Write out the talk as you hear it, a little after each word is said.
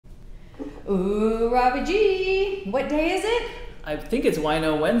Ooh, RobbyG, what day is it? I think it's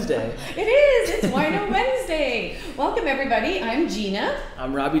Wino Wednesday. It is, it's Wino Wednesday. Welcome everybody, I'm Gina.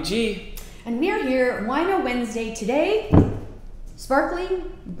 I'm RobbyG. And we are here, Wino Wednesday today. Sparkling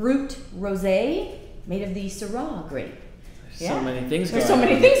Brut Rosé, made of the Syrah grape. So many things There's going on.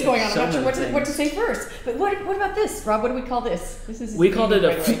 so many things going on. So I'm not sure many what to say first. But what about this, Rob? What do we call this? We called it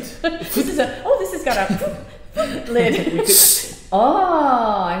a this is a, oh, this has got a lid.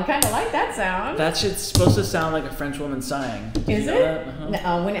 Oh, I kind of like that sound. That shit's supposed to sound like a French woman sighing. Is it?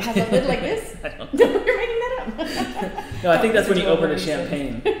 No, when it has a lid like this? I don't know. You're making that up. No, I think that's when you open a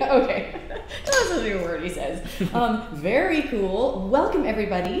champagne. Okay. That's a new word he says. Very cool. Welcome,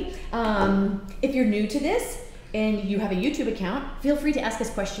 everybody. If you're new to this and you have a YouTube account, feel free to ask us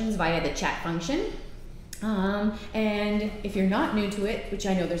questions via the chat function. And if you're not new to it, which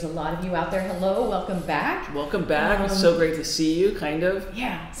I know there's a lot of you out there, hello, welcome back. Welcome back. It's so great to see you, kind of.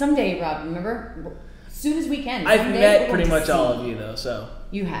 Yeah, someday, Rob, remember? As soon as we can. I've met pretty much all of you, though, so.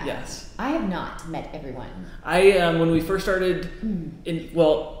 You have? Yes. I have not met everyone. When we first started,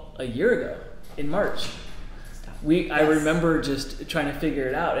 a year ago, in March, I remember just trying to figure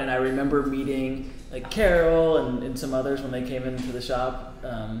it out, and I remember meeting like Carol and some others when they came into the shop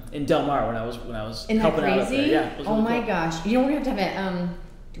in Del Mar when I was helping out up there. Yeah, it was oh really my cool. gosh! You know we're gonna have a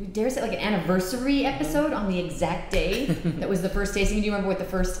do we dare say like an anniversary episode on the exact day that was the first tasting? Do you remember what the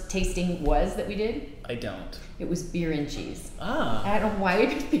first tasting was that we did? I don't. It was beer and cheese. Ah. I don't know why we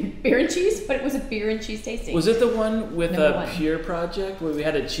did beer and cheese, but it was a beer and cheese tasting. Was it the one with a Pure Project where we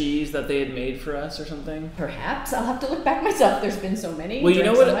had a cheese that they had made for us or something? Perhaps. I'll have to look back myself. There's been so many. Well, you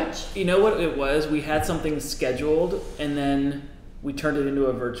know what it was? We had something scheduled and then we turned it into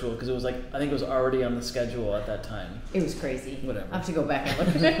a virtual because it was like, I think it was already on the schedule at that time. It was crazy. Whatever. I'll have to go back and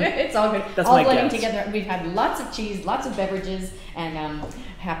look. It's all good. That's all my blending guess. together. We've had lots of cheese, lots of beverages, and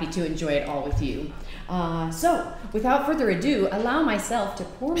happy to enjoy it all with you. So, without further ado, allow myself to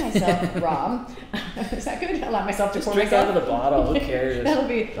pour myself, Rob. Is that good? Allow myself to pour drink myself? out of the bottle. Who cares? that'll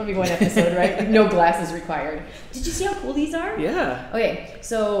be one episode, right? No glasses required. Did you see how cool these are? Yeah. Okay,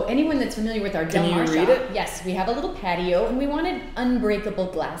 so anyone that's familiar with our Del Mar shop, yes, we have a little patio, and we wanted unbreakable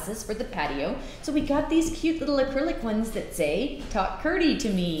glasses for the patio. So we got these cute little acrylic ones that say, "Talk Curdy to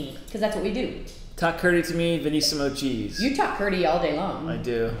me," because that's what we do. Talk Curdy to me, Venissimo cheese. You talk Curdy all day long. I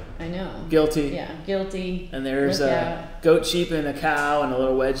do. I know. Guilty. Yeah, guilty. And there's a goat, sheep, and a cow, and a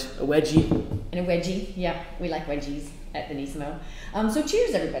little wedgie. And a wedgie. Yeah, we like wedgies at Venissimo. So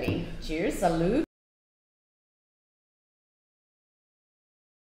cheers, everybody. Cheers. Salud.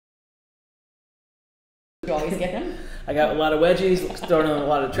 You always get them? I got a lot of wedgies, throwing in a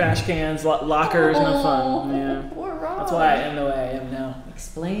lot of trash cans, lockers, no fun. Yeah. Poor Rob. That's why I am the way I am now.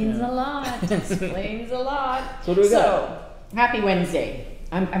 Explains a lot. Explains a lot. So what do we got? So, happy Wednesday.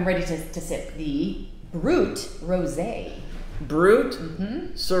 I'm ready to sip the Brut Rosé. Brut, Tell us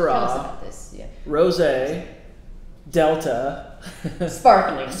Syrah, about this. Yeah. Rosé, Delta,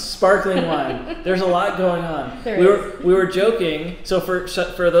 Sparkling. sparkling wine. There's a lot going on. We were joking. So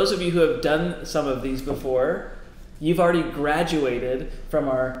for those of you who have done some of these before, you've already graduated from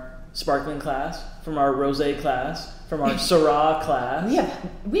our sparkling class, from our rosé class, from our Syrah class. Yeah,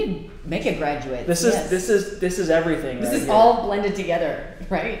 we make a graduate. This is everything. This is all blended together,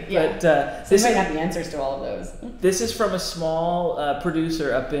 right? Yeah. But this might have the answers to all of those. This is from a small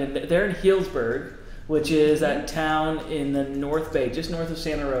producer up they're in Healdsburg, which is that town in the North Bay, just north of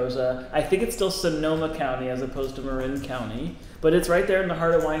Santa Rosa. I think it's still Sonoma County as opposed to Marin County, but it's right there in the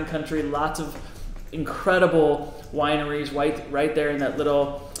heart of wine country. Lots of incredible wineries right there in that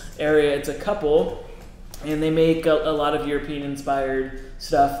little area. It's a couple, and they make a lot of European-inspired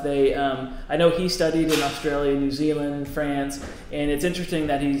stuff. I know he studied in Australia, New Zealand, France, and it's interesting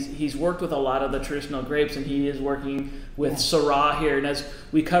that he's worked with a lot of the traditional grapes, and he is working with Syrah here. And as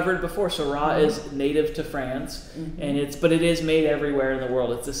we covered before, Syrah is native to France, but it is made everywhere in the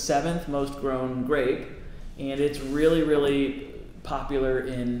world. It's the 7th most grown grape, and it's really, really popular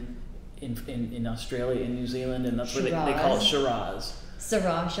in Australia and New Zealand, and that's where they call it Shiraz.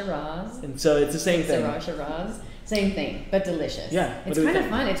 Syrahs. And so it's the same thing. Shiraz. Same thing, but delicious. Yeah. It's kind of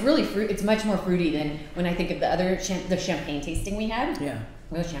fun. It's really it's much more fruity than when I think of the other the champagne tasting we had. Yeah.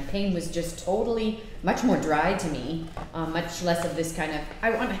 Well, champagne was just totally much more dry to me, much less of this kind of,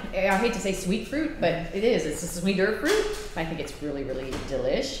 I hate to say sweet fruit, but it is. It's a sweeter fruit. I think it's really, really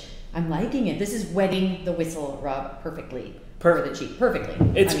delish. I'm liking it. This is wetting the whistle, Rob, perfectly. perfectly.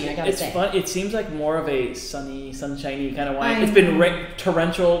 I gotta say. Fun. It seems like more of a sunshiny kind of wine. It's been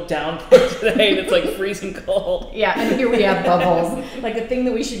torrential downpour today, and it's like freezing cold. Yeah, and here we have bubbles, like the thing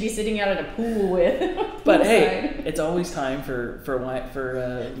that we should be sitting out at a pool with. But hey, it's always time for wine, for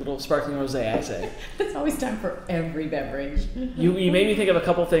a little sparkling rosé, I say. It's always time for every beverage. You made me think of a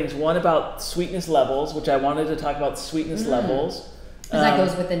couple things. One about sweetness levels, which I wanted to talk about sweetness levels. Because that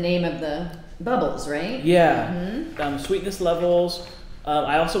goes with the name of the bubbles, right? Yeah. Sweetness levels.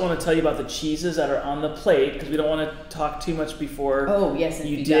 I also want to tell you about the cheeses that are on the plate, because we don't want to talk too much before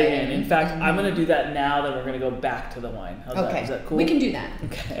you dig in. In fact, I'm going to do that now, then we're going to go back to the wine. How's that? Is that cool? We can do that.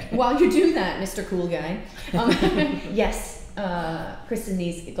 Okay. While you do that, Mr. Cool Guy, yes, Kristen,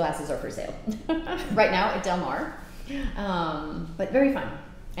 these glasses are for sale. Right now at Del Mar. But very fun.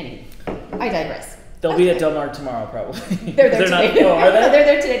 Anyway, I digress. They'll be at Del Mar tomorrow, probably. They're there today. Are they? They're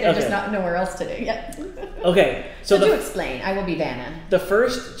there today. They're just not nowhere else today. Yeah. Okay. So to explain, I will be Vanna. The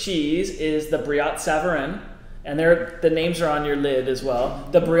first cheese is the Brillat Savarin, and the names are on your lid as well.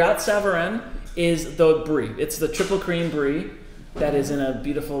 The Brillat Savarin is the brie. It's the triple cream brie that is in a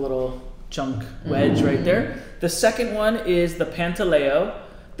beautiful little chunk wedge right there. The second one is the Pantaleo.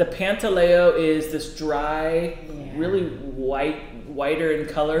 The Pantaleo is this dry, really whiter in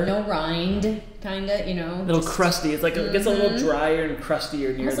color. No rind, kinda, A little crusty. It's like it gets a little drier and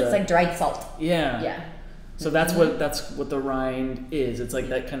crustier near almost looks like dried salt. Yeah. Yeah. So that's what the rind is. It's like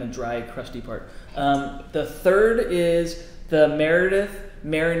that kind of dry, crusty part. The third is the Meredith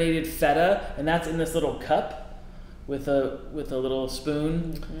marinated feta, and that's in this little cup with a little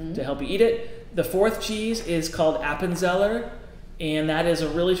spoon to help you eat it. The fourth cheese is called Appenzeller, and that is a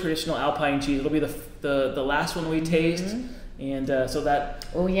really traditional Alpine cheese. It'll be the last one we taste. And so that...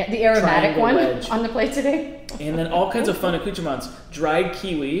 Oh, yeah, the aromatic one wedge on the plate today. And then all kinds of fun accoutrements. Dried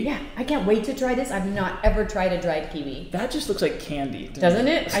kiwi. Yeah, I can't wait to try this. I've not ever tried a dried kiwi. That just looks like candy. Doesn't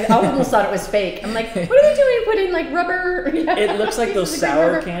it? I almost thought it was fake. I'm like, what are they doing? Put in like rubber? Yeah. It looks like those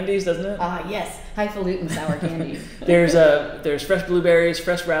sour candies, doesn't it? Yes. Highfalutin sour candies. There's fresh blueberries,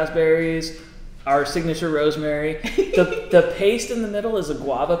 fresh raspberries, our signature rosemary. The paste in the middle is a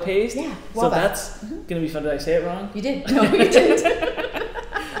guava paste. Yeah, So guava. that's going to be fun. Did I say it wrong? You did. No, you didn't.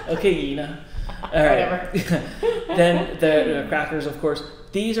 Okay, Gina. All right. Then the crackers, of course.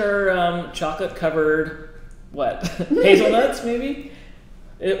 These are chocolate covered, what? Hazelnuts, maybe?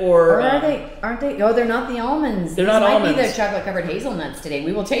 Or are they? Aren't they? Oh, they're not the almonds. They're not almonds. Might be the chocolate covered hazelnuts today.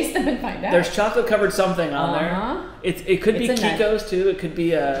 We will taste them and find out. There's chocolate covered something on there. It could be Kiko's too. It could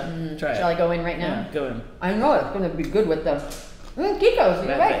be try it. Shall I go in right now? Yeah, go in. I know it's going to be good with the Kiko's.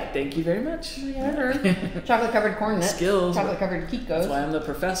 You're right. Thank you very much. Chocolate covered corn nuts. Skills. Chocolate covered Kiko's. That's why I'm the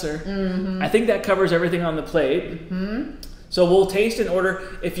professor. I think that covers everything on the plate. So we'll taste in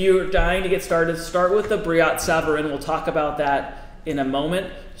order. If you're dying to get started, start with the Brillat Savarin. We'll talk about that in a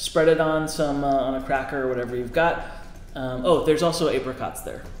moment. Spread it on on a cracker or whatever you've got. There's also apricots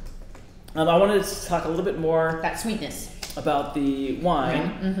there. I wanted to talk a little bit more that sweetness about the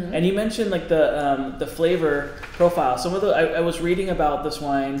wine, and you mentioned like the flavor profile. Some of I was reading about this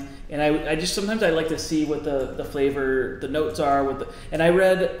wine, and I just sometimes I like to see what the flavor, the notes are and I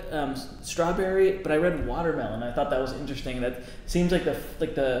read strawberry, but I read watermelon. I thought that was interesting. That seems like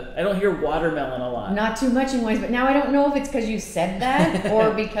the I don't hear watermelon a lot. Not too much in wines, but now I don't know if it's because you said that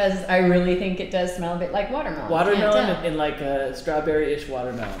or because I really think it does smell a bit like watermelon. Watermelon and like a strawberry-ish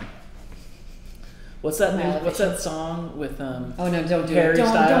watermelon. What's that? What's that song with Oh no! Don't do Harry it!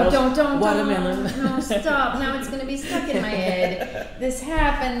 Don't! Watermelon. No, stop! Now it's gonna be stuck in my head. This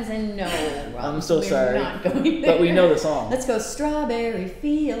happens, and no, I'm so sorry. Not going there. But we know the song. Let's go. Strawberry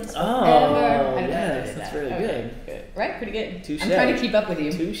fields forever. Oh, yes, that's really good. Right? Pretty good. Touché. I'm trying to keep up with you.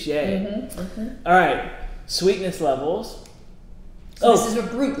 Touché. All right, sweetness levels. So this is a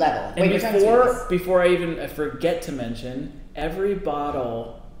brut level. And before I forget to mention, every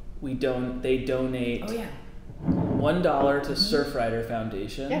bottle they donate $1 to Surfrider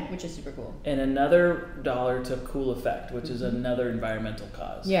Foundation. Yeah, which is super cool. And another $1 to Cool Effect, which is another environmental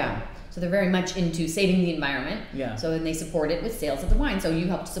cause. Yeah. So they're very much into saving the environment. Yeah. So then they support it with sales of the wine. So you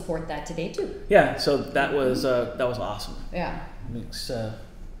helped support that today too. Yeah. So that was awesome. Yeah. It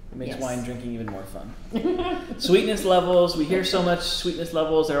makes wine drinking even more fun. Sweetness levels. We hear so much sweetness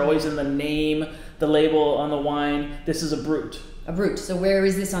levels. They're always in the name, the label on the wine. This is a brut. A brut. So where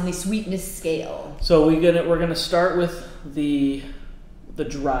is this on the sweetness scale? So we're gonna start with the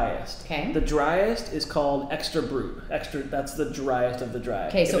driest. Okay. The driest is called extra brut. That's the driest of the dry.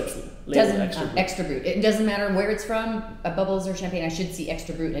 Okay, so it doesn't extra brut. It doesn't matter where it's from, bubbles or champagne. I should see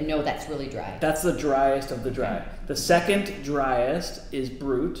extra brut and know that's really dry. That's the driest of the dry. The second driest is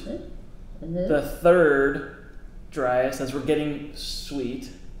brut. The third driest, as we're getting sweet.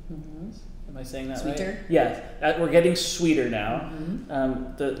 Mm-hmm. Am I saying that Sweeter? right? Yes, we're getting sweeter now.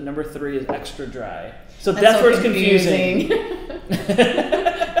 Mm-hmm. The number 3 is extra dry. So that's where it's confusing.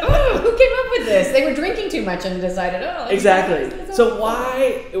 Oh, who came up with this? They were drinking too much and decided, exactly. So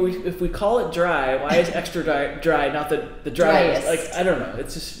why, if we call it dry, why is extra dry not the driest? Like, I don't know.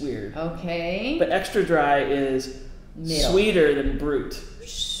 It's just weird. Okay. But extra dry is sweeter than brut.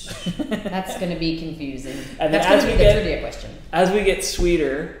 That's going to be confusing. And that's going to be the trivia question. As we get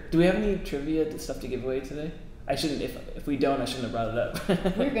sweeter, do we have any trivia stuff to give away today? I shouldn't. If we don't, I shouldn't have brought it up.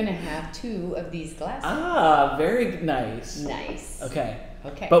 We're going to have 2 of these glasses. Ah, very nice. Nice. Okay.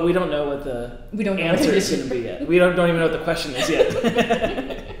 Okay. But we don't know what the answer is going to be yet. We don't even know what the question is yet.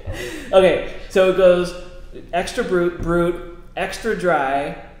 Okay, so it goes extra brut, extra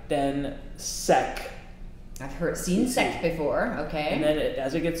dry, then sec. I've seen sec before. Okay. And then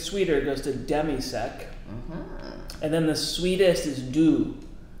as it gets sweeter, it goes to demi-sec. And then the sweetest is doux.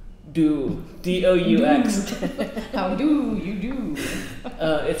 D-O-U-X. How do you do?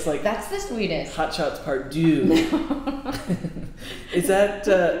 It's like that's the sweetest. Hot Shots Part Doux. Is that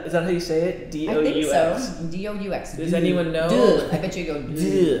how you say it? D-O-U-X. I think so. D-O-U-X. Does anyone know? Duh. I bet you go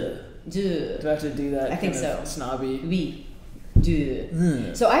duh. Do I have to do that? I think so. Snobby. Oui.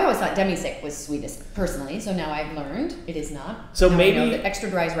 Duh. So I always thought demi-sec was sweetest, personally. So now I've learned it is not. So now maybe I know that extra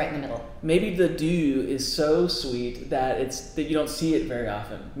dry is right in the middle. Maybe the doux is so sweet that you don't see it very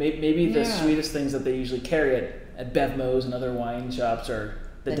often. Maybe the sweetest things that they usually carry at Bevmo's and other wine shops are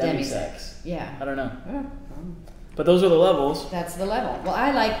the demi-secs. Yeah. I don't know. But those are the levels. That's the level. Well,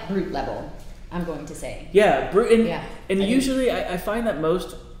 I like brut level, I'm going to say. Yeah, brut. And usually I find that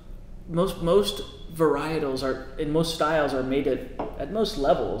most varietals in most styles are made at most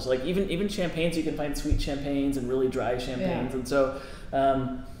levels. Like even champagnes, you can find sweet champagnes and really dry champagnes. And so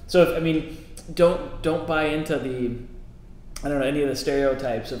don't buy into any of the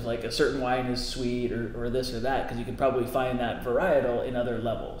stereotypes of like a certain wine is sweet or this or that, because you can probably find that varietal in other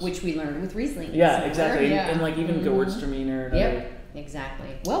levels, which we learned with Riesling. Yeah, exactly. And like even Gewürztraminer. Yep, exactly.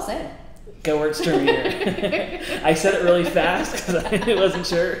 Well said. Gewürztraminer. I said it really fast because I wasn't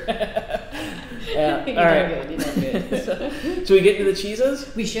sure. Yeah. All right. You did good. So we get into the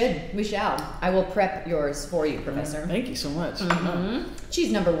cheeses? We shall. I will prep yours for you, Professor. Thank you so much.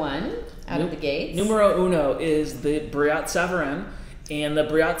 Cheese number 1 out of the gates. Numero uno is the Brillat Savarin, and the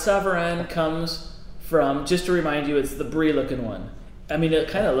Brillat Savarin comes from, just to remind you, it's the brie looking one. I mean, it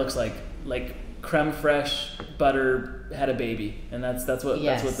kind of looks like creme fraiche butter had a baby, and that's what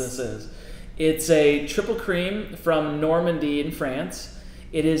this is. It's a triple cream from Normandy in France.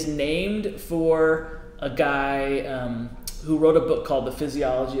 It is named for a guy who wrote a book called The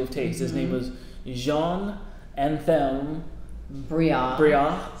Physiology of Taste. His name was Jean-Anthelme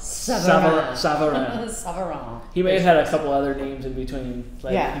Brillat Savarin. He may have had a couple other names in between. He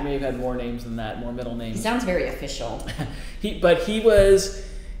may have had more names than that, more middle names. He sounds very official.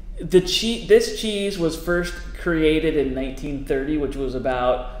 This cheese was first created in 1930, which was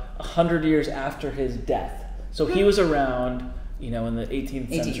about 100 years after his death. So he was around, in the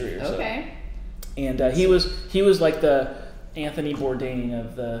 18th century or so. Okay. And he was like the Anthony Bourdain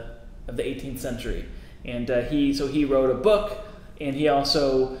of the 18th century. And he wrote a book, and he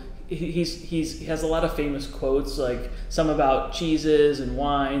also he has a lot of famous quotes, like some about cheeses and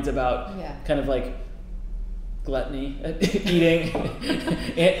wines, about kind of like gluttony, eating.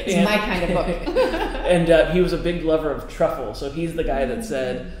 It's my kind of book. And he was a big lover of truffles. So he's the guy that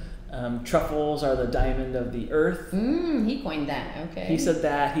said truffles are the diamond of the earth. He coined that. Okay. He said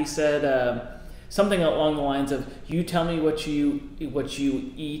that. He said something along the lines of, "You tell me what you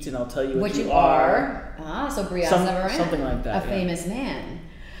eat, and I'll tell you what you are." So Brillat Savarin, something like that. A famous man.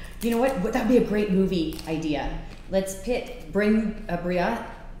 You know what? That'd be a great movie idea. Let's bring a Brillat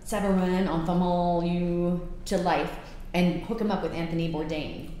Savarin Appenzeller to life and hook him up with Anthony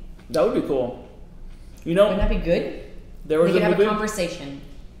Bourdain. That would be cool. Wouldn't that be good? We could have a conversation.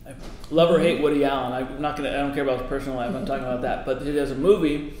 Love or hate Woody Allen. I don't care about his personal life. I'm talking about that. But there's a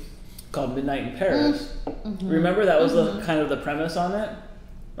movie called Midnight in Paris. Remember, that was kind of the premise on it.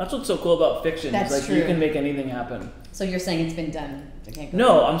 That's what's so cool about fiction. That's it's like true. You can make anything happen. So you're saying it's been done?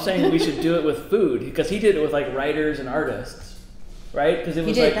 No, I'm saying we should do it with food, because he did it with like writers and artists, right? Because it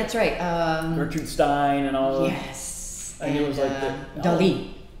was he did. That's right. Gertrude Stein and all. Yes. And it was like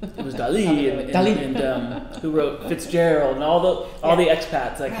Dali. It was Dali and who wrote Fitzgerald and all the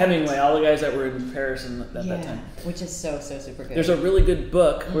expats, like Hemingway, all the guys that were in Paris at that time. Which is so super good. There's a really good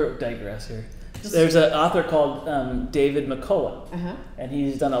book. We're digress here. There's an author called David McCullough, and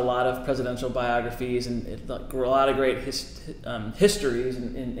he's done a lot of presidential biographies and a lot of great histories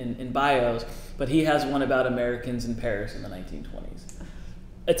in bios, but he has one about Americans in Paris in the 1920s.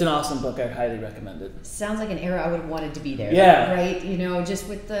 It's an awesome book. I highly recommend it. Sounds like an era I would have wanted to be there. Yeah. Right? You know, just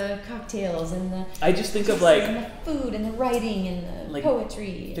with the cocktails and the... I just think of like... And the food and the writing and the like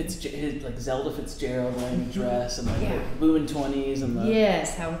poetry. Like Zelda Fitzgerald wearing a dress and like the booming 20s and the...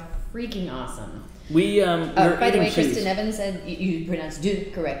 Yes, how freaking awesome. We by the way, cheese. Kristen Evans said you pronounced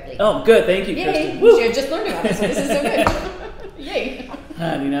 "do" correctly. Oh, good. Thank you, Yay. Kristen. She just learned about this, so this is so good. Yay.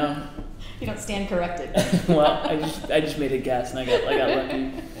 You know... You don't stand corrected. Well, I just made a guess and I got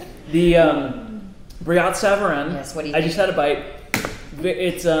lucky. The Brillat Savarin. Yes. What do you I think? just had a bite.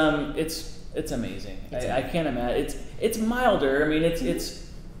 It's amazing. I can't imagine. It's milder. I mean,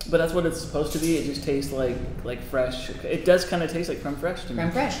 but that's what it's supposed to be. It just tastes like fresh. It does kind of taste like creme fraiche to me.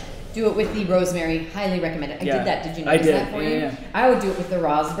 Creme fraiche. Do it with the rosemary. Highly recommend it. I did that. Did you I notice did. that for you? Yeah. I would do it with the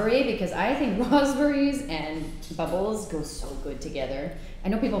raspberry because I think raspberries and bubbles go so good together. I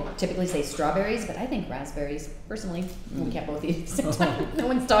know people typically say strawberries, but I think raspberries. Personally, we can't both eat at the same time. No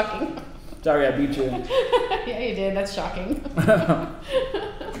one's talking. Sorry, I beat you. Yeah, you did. That's shocking.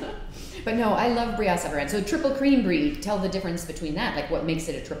 But no, I love Brillat Savarin. So triple cream brie. Tell the difference between that. Like what makes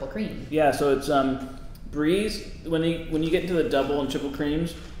it a triple cream? Yeah, so it's bries. When you get into the double and triple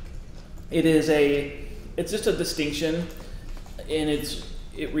creams, it's just a distinction, and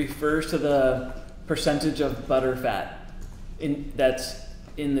it refers to the percentage of butter fat that's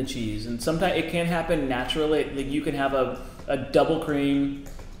in the cheese, and sometimes it can happen naturally. Like you can have a double cream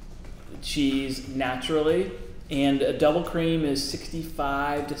cheese naturally, and a double cream is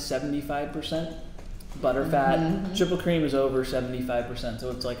 65 to 75% butter fat. Triple cream is over 75%, so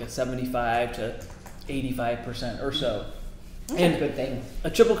it's like a 75 to 85% or so. That's and a good thing. A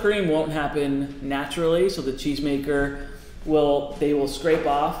triple cream won't happen naturally, so the cheesemaker will scrape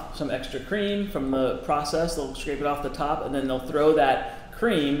off some extra cream from the process. They'll scrape it off the top, and then they'll throw that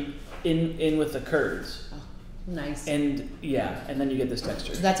cream in with the curds. Oh, nice. And and then you get this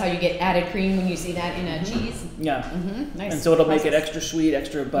texture. So that's how you get added cream when you see that in a cheese? Yeah. Nice. And so it'll make it extra sweet,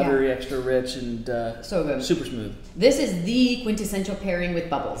 extra buttery, extra rich, and so good. Super smooth. This is the quintessential pairing with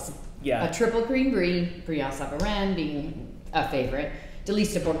bubbles. Yeah. A triple cream brie, Brillat Savarin being a favorite.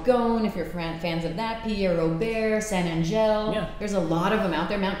 Delice de Bourgogne, if you're fans of that. Pierre Robert, Saint Angel. Yeah. There's a lot of them out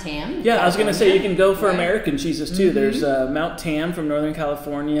there. Mount Tam. Yeah, I was going to say you can go for American cheeses too. Mm-hmm. There's Mount Tam from Northern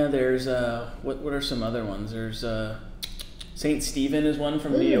California. There's what are some other ones? There's St. Stephen is one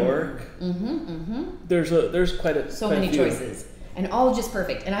from New York. There's quite a so quite many a few. choices, and all just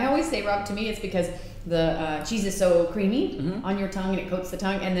perfect. And I always say, Rob, to me, it's because the cheese is so creamy on your tongue and it coats the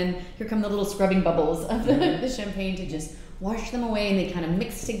tongue, and then here come the little scrubbing bubbles of the champagne to just wash them away, and they kind of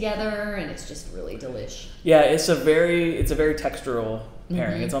mix together, and it's just really delish. Yeah, it's a very textural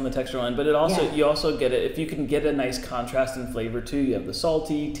pairing. It's on the textural end, but it also you also get it if you can get a nice contrast in flavor too. You have the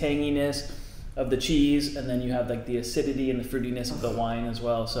salty tanginess of the cheese, and then you have like the acidity and the fruitiness of the wine as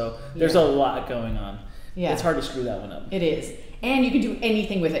well. So there's a lot going on. Yeah, it's hard to screw that one up. It is. And you can do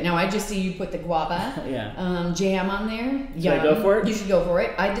anything with it. Now, I just see you put the guava jam on there. Should I go for it? You should go for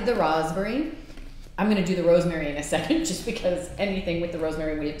it. I did the raspberry. I'm going to do the rosemary in a second, just because anything with the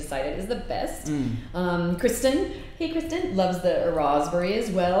rosemary we have decided is the best. Kristen, hey Kristen, loves the raspberry as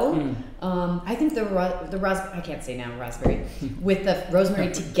well. I think the raspberry, I can't say now raspberry, with the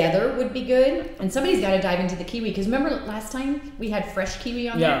rosemary together would be good. And somebody's got to dive into the kiwi, because remember last time we had fresh kiwi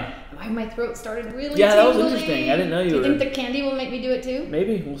on there? My throat started really tingling. That was interesting. I didn't know you were. Do you think the candy will make me do it too?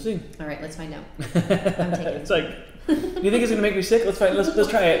 Maybe. We'll see. All right, let's find out. I'm taking It's like, you think it's going to make me sick? Let's try it. Let's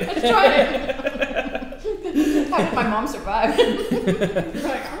try it. Let's try it. How did my mom survive?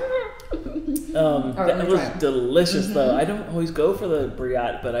 That was delicious, though. I don't always go for the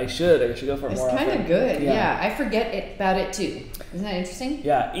Brillat, but I should go for it more often. It's kind of good. Yeah, I forget about it too. Isn't that interesting?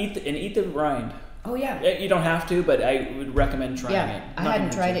 Yeah, eat the rind. Oh yeah. You don't have to, but I would recommend trying it. I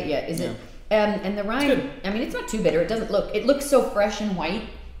hadn't tried it yet. Is it? And the rind. I mean, it's not too bitter. It doesn't look. It looks so fresh and white,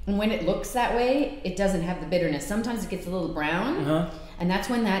 and when it looks that way, it doesn't have the bitterness. Sometimes it gets a little brown. And that's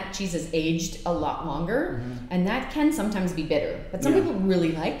when that cheese is aged a lot longer, and that can sometimes be bitter. But some people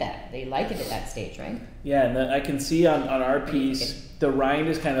really like that. They like it at that stage, right? Yeah, and I can see on our piece, the rind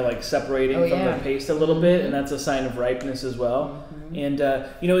is kind of like separating from the paste a little bit, and that's a sign of ripeness as well. And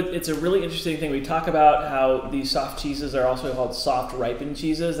you know, it's a really interesting thing. We talk about how these soft cheeses are also called soft ripened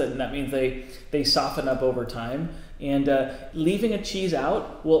cheeses, and that means they soften up over time. And leaving a cheese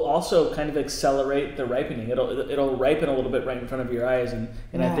out will also kind of accelerate the ripening. It'll ripen a little bit right in front of your eyes, and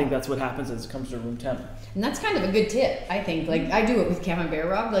I think that's what happens as it comes to room temp. And that's kind of a good tip, I think. Like, I do it with Camembert,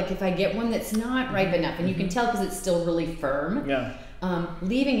 Rob. Like, if I get one that's not ripe enough, and you can tell because it's still really firm,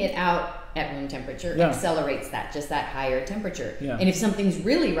 leaving it out at room temperature accelerates that, just that higher temperature. And if something's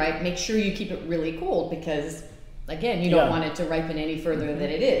really ripe, make sure you keep it really cold because, again, you don't want it to ripen any further than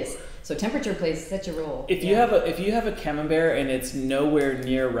it is. So temperature plays such a role. If you have a Camembert and it's nowhere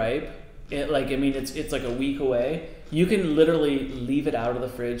near ripe, it's like a week away, you can literally leave it out of the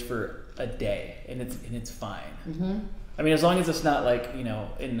fridge for a day and it's fine. I mean, as long as it's not like, you know,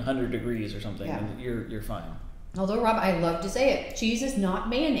 in 100 degrees or something, then you're fine. Although, Rob, I love to say it, cheese is not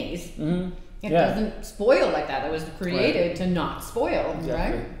mayonnaise. It doesn't spoil like that. It was created to not spoil,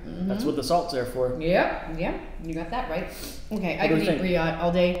 right? That's what the salt's there for. Yeah, you got that right. Okay, I could eat Brillat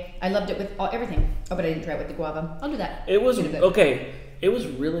all day. I loved it with everything. Oh, but I didn't try it with the guava. I'll do that. It was okay. It was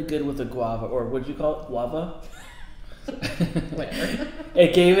really good with the guava, or what did you call it? Guava? Whatever.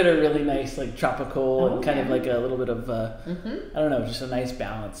 It gave it a really nice, like, tropical and kind of like a little bit of I don't know, just a nice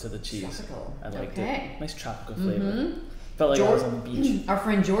balance to the cheese. Tropical. I liked it. Nice tropical flavor. Felt like I was on the beach. Our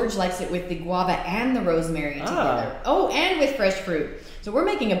friend George likes it with the guava and the rosemary together. Oh, and with fresh fruit. So we're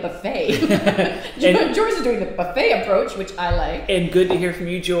making a buffet. George is doing the buffet approach, which I like. And good to hear from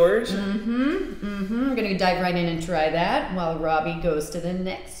you, George. We're going to dive right in and try that while Robbie goes to the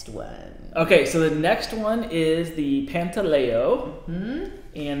next one. Okay, so the next one is the Pantaleo.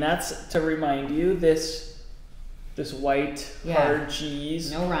 And that's, to remind you, this white hard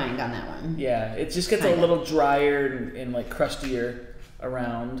cheese. No rind on that one. Yeah, it just gets a little drier and like crustier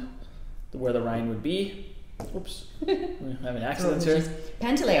around where the rind would be. Oops, I'm having accidents here.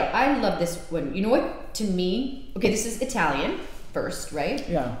 Pantaleo, I love this one. You know what? To me, okay, this is Italian first, right?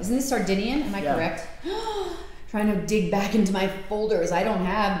 Yeah. Isn't this Sardinian? Am I correct? Trying to dig back into my folders. I don't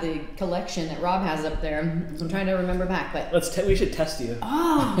have the collection that Rob has up there. I'm trying to remember back, but we should test you.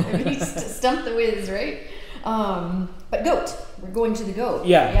 Oh, stump the whiz, right? But goat. We're going to the goat.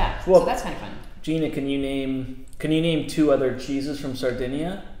 Yeah. Well, so that's kind of fun. Gina, can you name 2 other cheeses from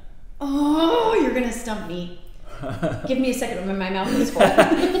Sardinia? Oh, you're gonna stump me. Give me a second when my mouth is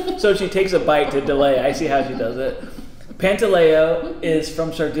full. So she takes a bite to delay. I see how she does it. Pantaleo is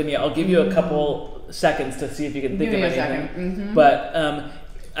from Sardinia. I'll give you a couple seconds to see if you can think of anything. But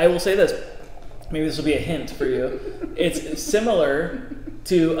I will say this. Maybe this will be a hint for you. It's similar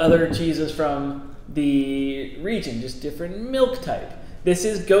to other cheeses from the region, just different milk type. This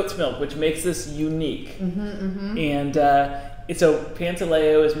is goat's milk, which makes this unique. And so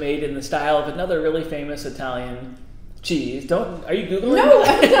Pantaleo is made in the style of another really famous Italian cheese. Are you Googling?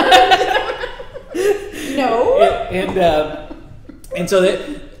 No. No. And so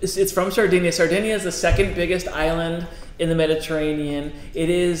it's from Sardinia. Sardinia is the second biggest island in the Mediterranean.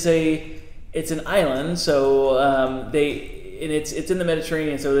 It's an island, so it's in the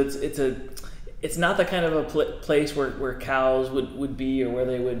Mediterranean, so it's not the kind of a place where cows would be, or where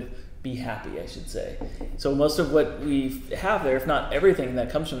they would be happy, I should say. So most of what we have there, if not everything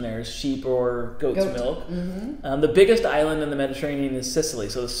that comes from there, is sheep or goat's milk. The biggest island in the Mediterranean is Sicily,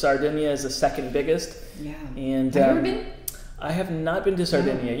 so Sardinia is the second biggest. Yeah. And have you ever been? I have not been to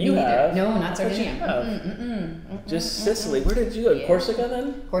Sardinia. You have? No, not Sardinia. Just Sicily. Where did you go? Corsica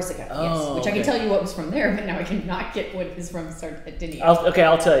then? Corsica, yes. Which I can tell you what was from there, but now I cannot get what is from Sardinia. I'll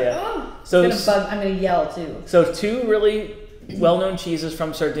tell you. I'm going to yell too. So 2 really well-known cheeses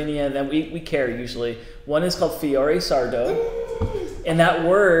from Sardinia that we carry usually. One is called Fiore Sardo. And that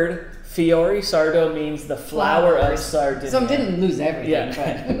word, Fiore Sardo, means the flower of Sardinia. So I didn't lose everything.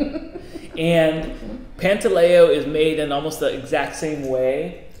 But. And Pantaleo is made in almost the exact same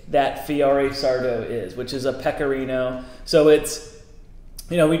way that Fiore Sardo is, which is a pecorino. So it's,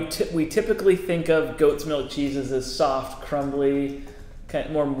 we typically think of goat's milk cheeses as soft, crumbly, kind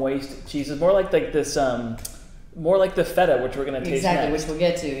of more moist cheeses, more like this, more like the feta, which we're going to taste next. Which we'll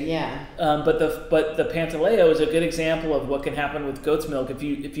get to, yeah. But the Pantaleo is a good example of what can happen with goat's milk if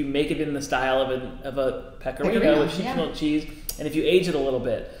you make it in the style of a pecorino with sheep's milk cheese, and if you age it a little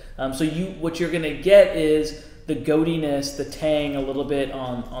bit. So what you're going to get is the goatiness, the tang a little bit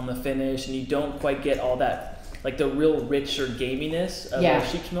on the finish, and you don't quite get all that, like the real rich or gaminess of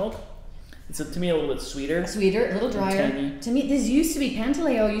sheep's milk. It's to me a little bit sweeter. A little drier. To me, this used to be,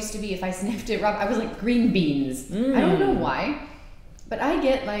 Pantaleo used to be, if I sniffed it, Rob, I was like green beans. I don't know why, but I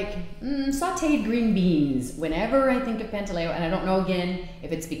get like sauteed green beans whenever I think of Pantaleo, and I don't know again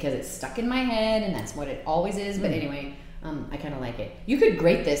if it's because it's stuck in my head and that's what it always is, but anyway, I kind of like it. You could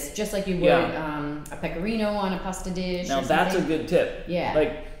grate this just like you would a pecorino on a pasta dish. Now that's a good tip. Yeah.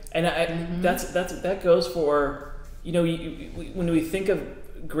 Like, and that goes for, you know, when we think of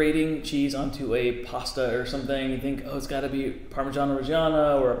grating cheese onto a pasta or something, you think, oh, it's got to be Parmigiano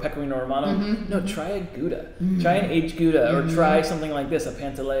Reggiano or a Pecorino Romano. No, try a Gouda. Try an aged Gouda, or try something like this, a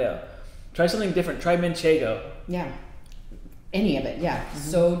Pantaleo. Try something different. Try Manchego. Yeah. Any of it, yeah.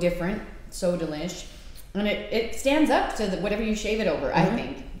 So different, so delish. And it stands up to whatever you shave it over, I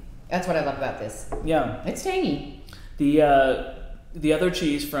think. That's what I love about this. Yeah. It's tangy. The other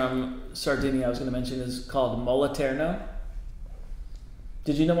cheese from Sardinia I was going to mention is called Moliterno.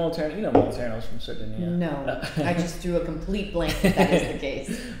 Did you know Moliterno? You know Moliterno's from Sardinia. No. I just threw a complete blank if that is the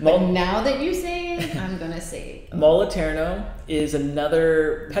case. But now that you say it, I'm going to say it. Moliterno is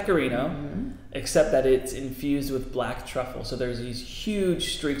another pecorino, except that it's infused with black truffle. So there's these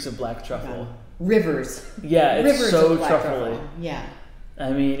huge streaks of black truffle. Rivers. Yeah, it's Rivers so of black truffly. Truffle. Yeah.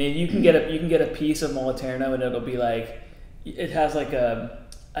 I mean, and you can get a piece of Moliterno, and it'll be like, it has like a,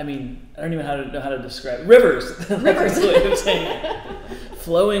 I mean, I don't even know how to describe it. Rivers. Rivers. That's the way of saying it.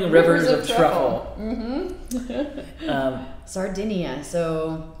 Flowing rivers of truffle. Sardinia.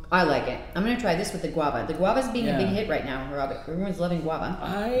 So I like it. I'm going to try this with the guava. The guava's being a big hit right now, Robert. Everyone's loving guava.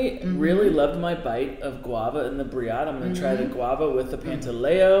 I really loved my bite of guava in the Brillat. I'm going to try the guava with the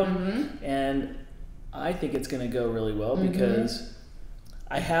Pantaleo. And I think it's going to go really well because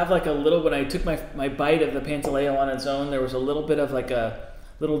I have like a little, when I took my bite of the Pantaleo on its own, there was a little bit of like a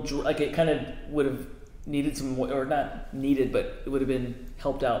little, like it kind of would have needed some, or not needed, but it would have been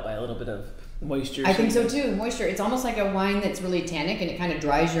helped out by a little bit of moisture. I think so too, moisture. It's almost like a wine that's really tannic and it kind of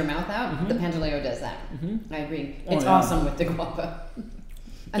dries your mouth out. The Pantaleo does that. I agree. It's awesome with the guava.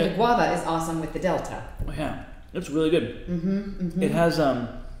 And the guava is awesome with the Delta. Oh yeah, it's really good. It has, I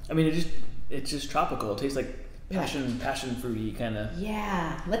mean, it's just tropical. It tastes like passion fruity kind of.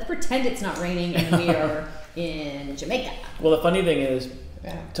 Yeah, let's pretend it's not raining and we are in Jamaica. Well, the funny thing is,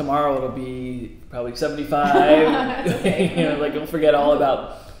 tomorrow it'll be probably 75. Okay. You know, like we'll forget all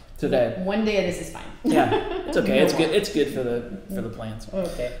about today. One day of this is fine. Yeah, it's okay. It's good. It's good for the plants.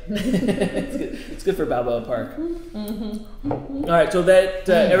 Okay. It's good for Balboa Park. All right, so that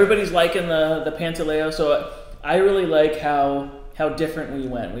everybody's liking the Pantaleo. So I really like how different we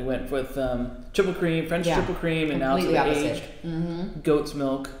went. We went with triple cream, French triple cream, and now to the aged goat's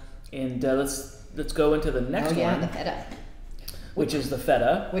milk. And let's go into the next one. The feta. Which is the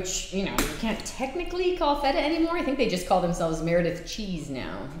feta. Which, you know, you can't technically call feta anymore. I think they just call themselves Meredith cheese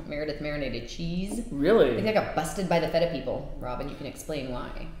now. Meredith marinated cheese. Really? I think they got busted by the feta people. Robin, you can explain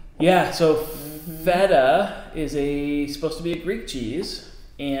why. Yeah, so feta is supposed to be a Greek cheese.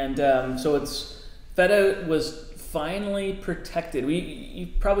 And so feta was finally protected.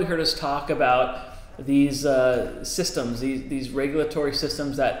 You've probably heard us talk about these systems, these regulatory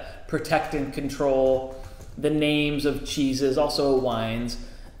systems that protect and control the names of cheeses, also wines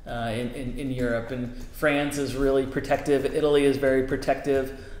in Europe. And France is really protective. Italy is very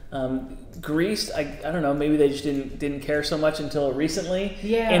protective. Greece, I don't know, maybe they just didn't care so much until recently.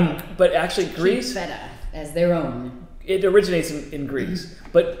 Yeah. But actually Greece, keep feta as their own. It originates in Greece.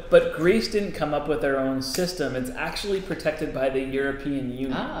 But Greece didn't come up with their own system. It's actually protected by the European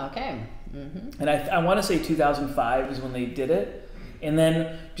Union. Ah, okay. And I want to say 2005 is when they did it. And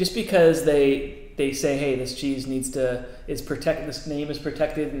then just because they say, hey, this cheese is protected, this name is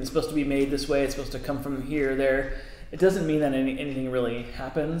protected, and it's supposed to be made this way, it's supposed to come from here, there, it doesn't mean that anything really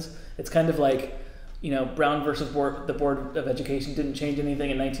happens. It's kind of like, you know, Brown versus the Board of Education didn't change anything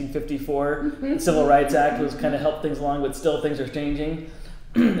in 1954. The Civil Rights Act was kind of helped things along, but still things are changing.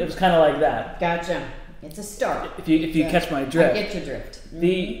 It was kind of like that. Gotcha. It's a start. If you catch my drift. I get your drift.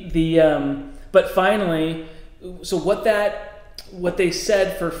 But finally, so what they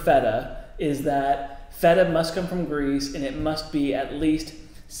said for feta is that feta must come from Greece and it must be at least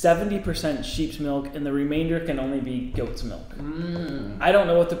 70% sheep's milk and the remainder can only be goat's milk. I don't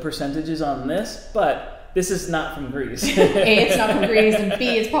know what the percentage is on this, but this is not from Greece. A, it's not from Greece, and B,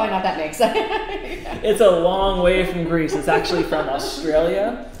 it's probably not that mix. It's a long way from Greece. It's actually from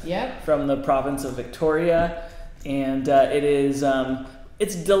Australia. Yep. From the province of Victoria, and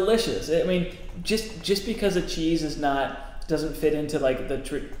it's delicious. I mean, just because a cheese doesn't fit into like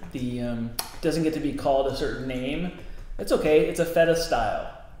doesn't get to be called a certain name, it's okay. It's a feta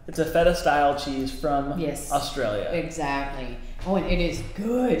style. It's a feta style cheese from Australia. Exactly. Oh, and it is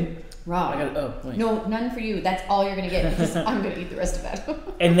good. Rob. No, none for you. That's all you're gonna get because I'm gonna eat the rest of that.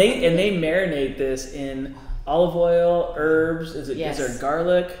 and they marinate this in olive oil, herbs. Is there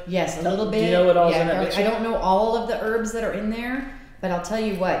garlic? Yes, a little bit. Do you know what all's in it? I don't know all of the herbs that are in there. But I'll tell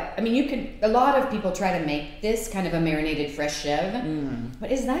you what, I mean, a lot of people try to make this kind of a marinated fresh chev,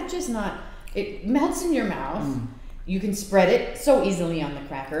 but is that just not, it melts in your mouth. You can spread it so easily on the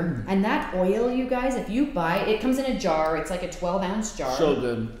cracker. And that oil, you guys, if you buy, it comes in a jar, it's like a 12-ounce jar. So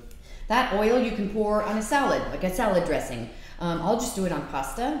good. That oil you can pour on a salad, like a salad dressing. I'll just do it on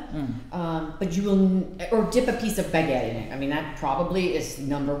pasta, but you will, or dip a piece of baguette in it. I mean, that probably is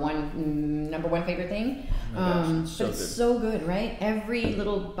number one favorite thing. But it's so good, right? Every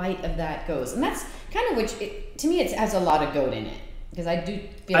little bite of that goes, and that's kind of to me, it has a lot of goat in it because I do.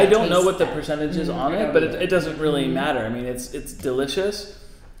 I don't know what the percentage is on it, but it doesn't really matter. I mean, it's delicious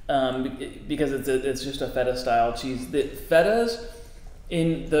because it's just a feta style cheese. The fetas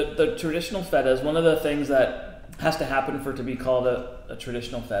in the traditional fetas, one of the things that has to happen for it to be called a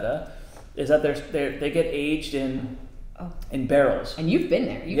traditional feta is that they get aged in barrels. And you've been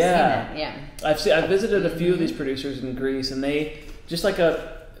there. You've seen that. Yeah. I've visited a few of these producers in Greece, and they just like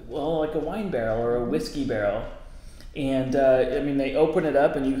a wine barrel or a whiskey barrel. And I mean, they open it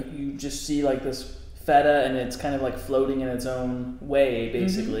up and you just see like this feta, and it's kind of like floating in its own way,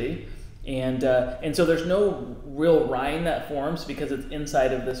 basically. And so there's no real rind that forms because it's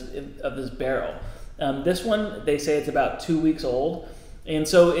inside of this barrel. This one, they say it's about 2 weeks old, and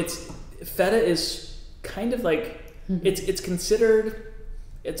so feta is kind of like it's considered,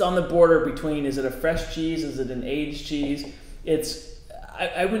 it's on the border between, is it a fresh cheese, is it an aged cheese?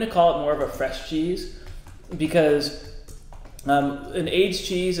 I want to call it more of a fresh cheese because an aged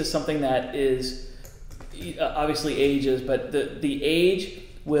cheese is something that is obviously ages, but the age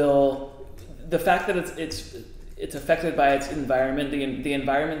will, the fact that it's affected by its environment. The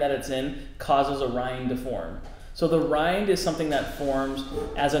environment that it's in causes a rind to form. So the rind is something that forms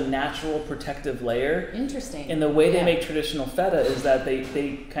as a natural protective layer. Interesting. And the way they make traditional feta is that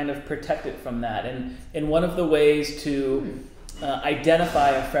they kind of protect it from that. And one of the ways to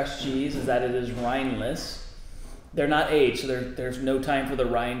identify a fresh cheese is that it is rindless. They're not aged, so there's no time for the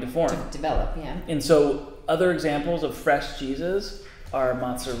rind to form. To develop, yeah. And so other examples of fresh cheeses are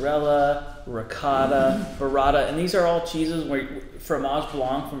mozzarella, ricotta, burrata, and these are all cheeses fromage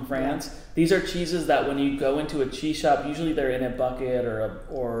blanc from France. Yeah. These are cheeses that when you go into a cheese shop, usually they're in a bucket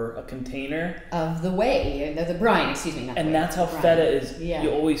or a container of the brine. Excuse me. And that's how feta is. Yeah.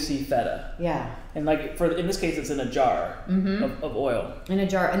 You always see feta. Yeah. And like in this case, it's in a jar of oil. In a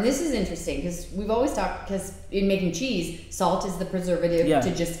jar, and this is interesting because we've always talked, because in making cheese, salt is the preservative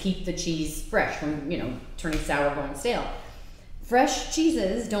to just keep the cheese fresh from turning sour, going stale. Fresh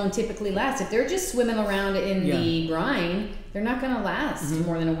cheeses don't typically last. If they're just swimming around in the brine, they're not going to last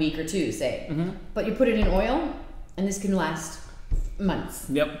more than a week or two, say. But you put it in oil, and this can last months.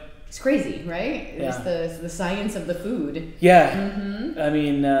 Yep. It's crazy, right? Yeah. It's the science of the food. Yeah. I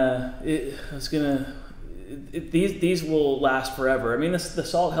mean, these will last forever. I mean, the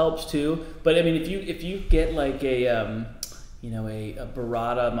salt helps too. But I mean, if you get like a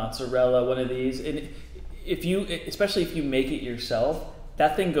burrata, mozzarella, one of these, especially if you make it yourself,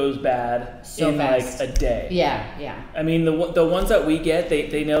 that thing goes bad in fast. Like a day. Yeah. I mean, the ones that we get,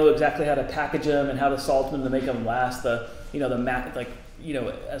 they know exactly how to package them and how to salt them to make them last as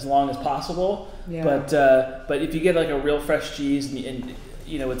long as possible. Yeah. But if you get like a real fresh cheese and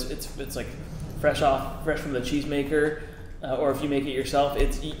it's like fresh from the cheesemaker, or if you make it yourself,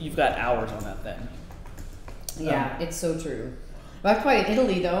 you've got hours on that thing. Yeah, it's so true. Well, I've tried in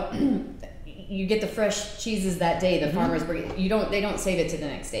Italy though. You get the fresh cheeses that day. The farmers bring it. They don't save it to the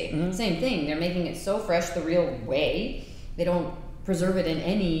next day. Same thing. They're making it so fresh the real way. They don't preserve it in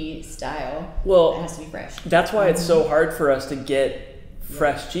any style. Well, it has to be fresh. That's why it's so hard for us to get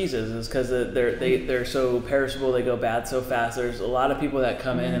fresh cheeses, is because they're so perishable. They go bad so fast. There's a lot of people that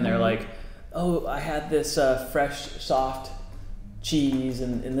come in and they're like, "Oh, I had this fresh, soft cheese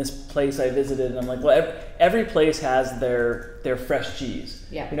in this place I visited," and I'm like, well, every place has their fresh cheese.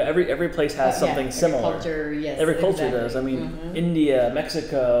 Yeah. Every place has something similar. Every culture does. I mean, India,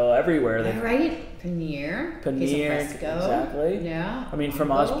 Mexico, everywhere. Right? Paneer, exactly. Yeah. I mean,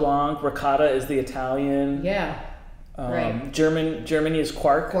 fromage blanc, ricotta is the Italian. Yeah. Right. Germany is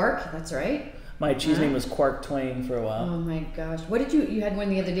quark. Quark, that's right. My cheese name was Quark Twain for a while. Oh my gosh. What did you had one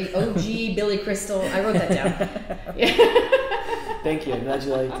the other day? OG Billy Crystal. I wrote that down. Yeah. Thank you. I'm glad you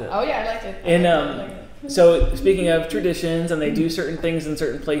liked it. Oh yeah, I liked it. And so speaking of traditions, and they do certain things in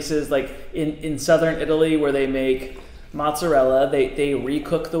certain places, like in southern Italy where they make mozzarella, they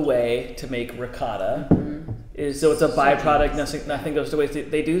recook the whey to make ricotta. So it's a byproduct. Nothing goes to waste.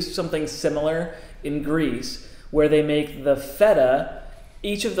 They do something similar in Greece where they make the feta.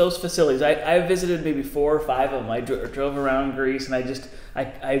 Each of those facilities, I visited maybe 4 or 5 of them. I drove around Greece, and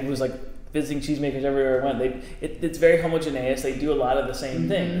I was like visiting cheesemakers everywhere I went, it's very homogeneous. They do a lot of the same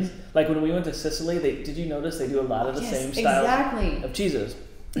things. Like when we went to Sicily, did you notice they do a lot of the same styles of cheeses?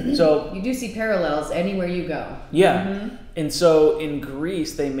 So you do see parallels anywhere you go. Yeah, and so in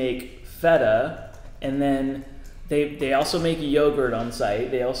Greece they make feta, and then they also make yogurt on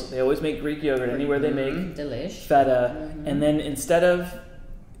site. They always make Greek yogurt anywhere they make feta, and then instead of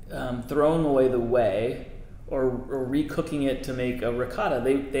throwing away the whey or recooking it to make a ricotta,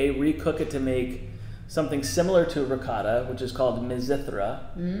 they recook it to make something similar to ricotta, which is called mizithra.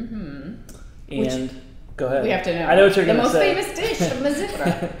 And go ahead. We have to know. I know what you're going to say. The most famous dish of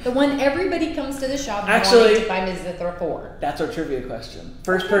mizithra. The one everybody comes to the shop wanting to buy mizithra for. That's our trivia question.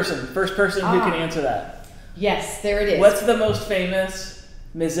 First person who can answer that. Yes, there it is. What's the most famous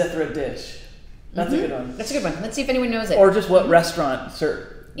mizithra dish? That's a good one. That's a good one. Let's see if anyone knows it. Or just what restaurant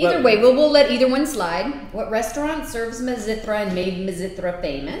Either way, we'll let either one slide. What restaurant serves mizithra and made mizithra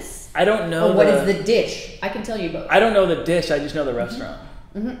famous? I don't know. Or what is the dish? I can tell you both. I don't know the dish. I just know the restaurant.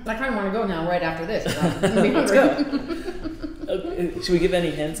 I kind of want to go now right after this. Let's go. Should we give any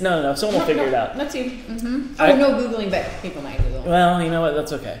hints? No. Someone will figure it out. Let's see. No Googling, but people might Google. Well, you know what?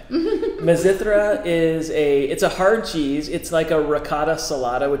 That's okay. Mizithra it's a hard cheese. It's like a ricotta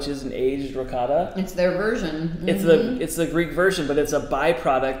salata, which is an aged ricotta. It's their version. It's the Greek version, but it's a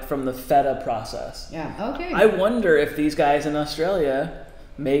byproduct from the feta process. Yeah. Okay. I wonder if these guys in Australia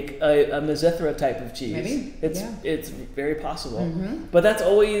make a mizithra type of cheese. Maybe. It's very possible. But that's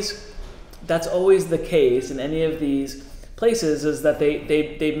always the case in any of these places, is that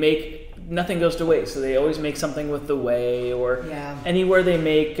they make, nothing goes to waste. So they always make something with the whey, or anywhere they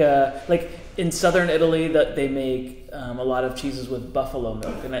make like in southern Italy that they make a lot of cheeses with buffalo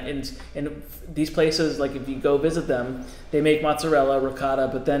milk, and these places, like if you go visit them, they make mozzarella, ricotta,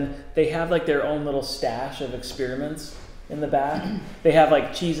 but then they have like their own little stash of experiments in the back. They have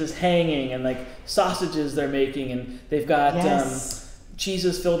like cheeses hanging and like sausages they're making, and they've got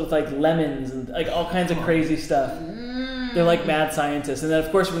cheeses filled with like lemons and like all kinds of crazy stuff. They're like mad scientists. And then of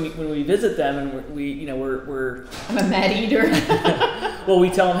course when we visit them and we're I'm a mad eater. Well, we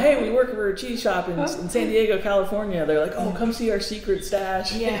tell them, hey, we work for a cheese shop in San Diego, California. They're like, oh, come see our secret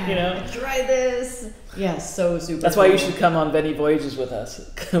stash. Try this. Yeah, so super. That's why you should come on Benny Voyages with us.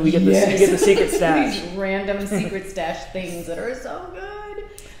 You get the secret stash. These random secret stash things that are so good.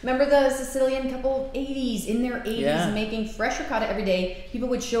 Remember the Sicilian couple 80s, in their 80s, making fresh ricotta every day. People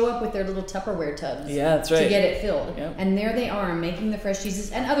would show up with their little Tupperware tubs to get it filled. Yep. And there they are making the fresh cheeses,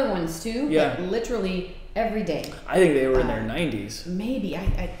 and other ones too, but literally every day. I think they were in their 90s. Maybe.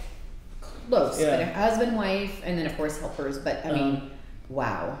 I close. But a husband, wife, and then of course helpers. But I mean,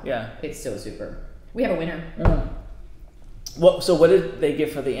 wow. Yeah. It's so super. We have a winner. So what did they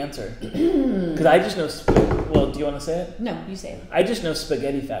give for the answer? Because I just know... Well, do you want to say it? No, you say it. I just know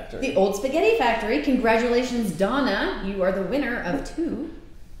Spaghetti Factory. The Old Spaghetti Factory. Congratulations, Donna. You are the winner of 2.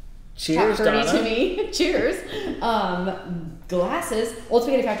 Cheers, Donna. To me. Cheers. Glasses. Old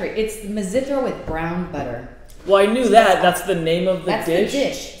Spaghetti Factory. It's mizithra with brown butter. Well, I knew that. That's the name of the dish. That's the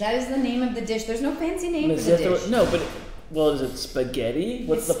dish. That is the name of the dish. There's no fancy name for the dish. No, but... Well, is it spaghetti?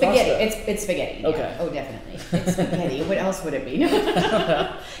 What's the spaghetti? Pasta? It's spaghetti. Okay. Yeah. Oh, definitely. It's spaghetti. What else would it be?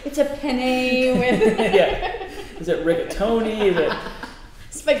 It's a penne with... Yeah. Is it rigatoni? Is it...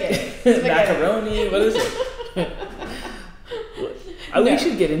 Spaghetti. Macaroni? What is it? We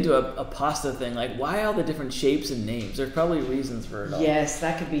should get into a pasta thing. Like, why all the different shapes and names? There's probably reasons for it all. Yes,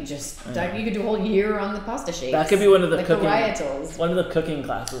 that could be just... You could do a whole year on the pasta shapes. That could be one of the like cooking... varietals. One of the cooking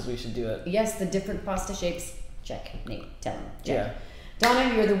classes we should do it. Yes, the different pasta shapes. Check. Nate, tell him. Check. Yeah.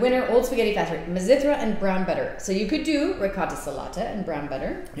 Donna, you're the winner. Old Spaghetti Factory. Mizithra and brown butter. So you could do ricotta salata and brown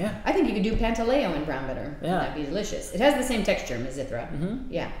butter. Yeah. I think you could do Pantaleo and brown butter. Yeah. That'd be delicious. It has the same texture, Mizithra.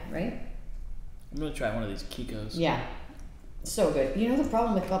 Yeah, right? I'm going to try one of these Kikos. Yeah. So good. You know the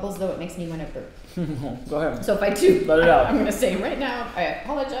problem with bubbles, though? It makes me want to burp. Go ahead. So if I do... Let it out. I'm going to say right now, I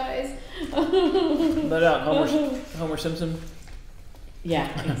apologize. Let it out. Homer Simpson.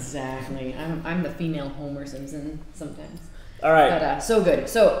 Yeah, exactly. I'm the female Homer Simpson sometimes. All right. But so good.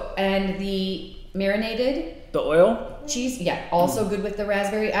 So, and the marinated... The oil? Cheese, also good with the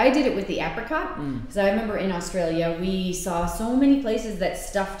raspberry. I did it with the apricot. Because I remember in Australia, we saw so many places that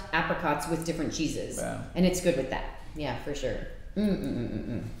stuffed apricots with different cheeses. Wow. And it's good with that. Yeah, for sure.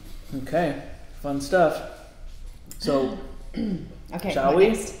 Okay. Fun stuff. So, okay, shall we?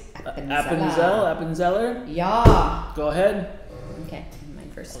 Next? Appenzeller? Yeah. Go ahead. Okay,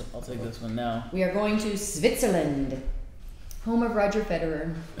 mine first. I'll take this one now. We are going to Switzerland, home of Roger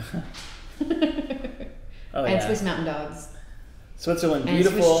Federer. And Swiss Mountain Dogs. Switzerland, and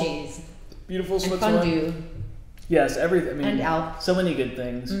beautiful. Swiss cheese. Beautiful and Switzerland. Fondue. Yes, everything. I mean, and Alp. So many good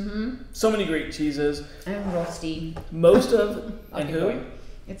things. So many great cheeses. And rosti. Most of and who? Going.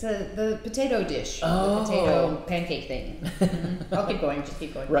 It's the potato dish. Oh. The potato pancake thing. I'll keep going. Just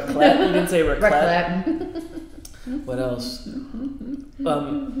keep going. Raclette. You didn't say raclette. Raclette. What else?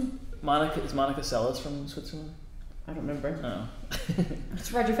 Monica is Monica Seles from Switzerland? I don't remember. Oh.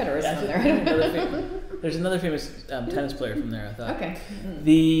 It's Roger Federer from there. There's another famous tennis player from there, I thought. Okay.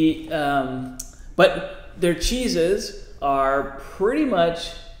 But their cheeses are pretty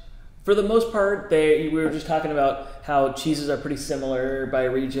much, for the most part, we were just talking about how cheeses are pretty similar by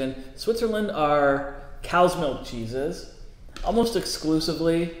region. Switzerland are cow's milk cheeses, almost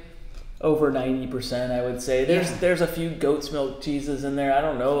exclusively. Over 90%, I would say. There's a few goat's milk cheeses in there. I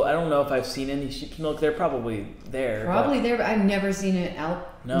don't know if I've seen any sheep's milk. They're probably there. But I've never seen an Alp.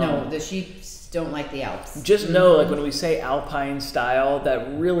 No, the sheep don't like the Alps. Just know, like when we say Alpine style,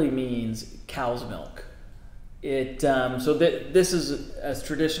 that really means cow's milk. This is as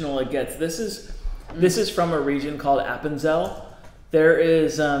traditional it gets. This is from a region called Appenzeller. There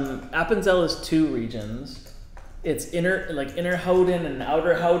is Appenzeller is 2 regions. It's inner Hoden and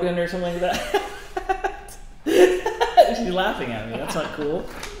outer Hoden or something like that. She's laughing at me. That's not cool.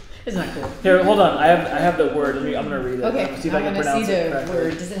 It's not cool. Here, hold on. I have the word. I'm gonna read it. Okay. See if I can pronounce it correctly.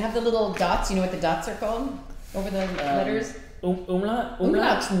 Word. Does it have the little dots? You know what the dots are called over the letters? Umlaut.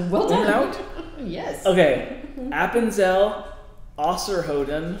 Well done. Umlaut. Yes. Okay. Appenzeller,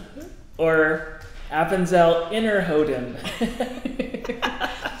 Osserhoden, or Appenzeller Innerhoden.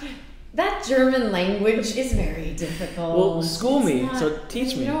 That German language is very difficult. Well, school me, so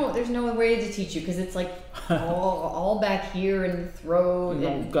teach me. No, there's no way to teach you because it's like all back here in the throat.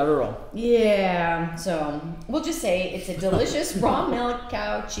 No, guttural. Yeah, so we'll just say it's a delicious raw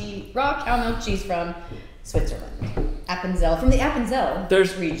cow milk cheese from Switzerland. Appenzeller, from the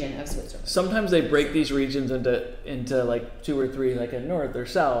Appenzeller region of Switzerland. Sometimes they break these regions into like 2 or 3, like a north or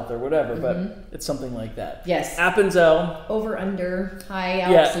south or whatever, but it's something like that. Yes. Appenzeller. Over, under, high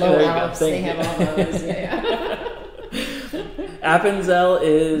Alps, low Alps. They have all those. Yeah. Appenzeller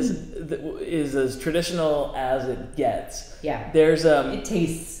is as traditional as it gets. Yeah. There's it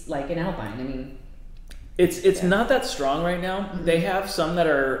tastes like an Alpine. I mean, it's not that strong right now. They have some that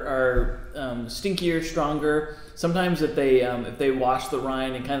are stinkier, stronger. Sometimes if they wash the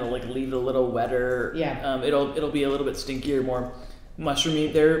rind and kind of like leave it a little wetter, it'll be a little bit stinkier, more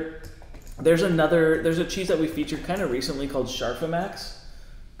mushroomy. There's a cheese that we featured kind of recently called Scharfemax.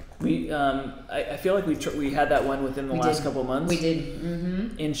 I feel like we had that one within the last couple months. We did.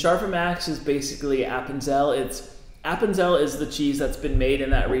 Mm-hmm. And Scharfemax is basically Appenzeller. Appenzeller is the cheese that's been made in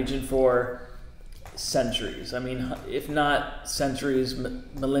that region for centuries. I mean, if not centuries,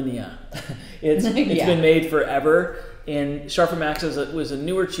 millennia. It's been made forever. And Scharfemax was a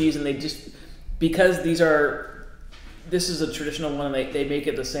newer cheese, and they just, because this is a traditional one, and they make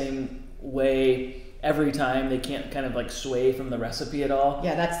it the same way every time. They can't kind of like sway from the recipe at all.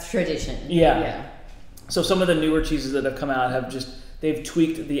 Yeah, that's tradition. Yeah. So some of the newer cheeses that have come out they've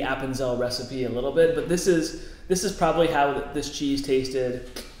tweaked the Appenzeller recipe a little bit, but this is probably how this cheese tasted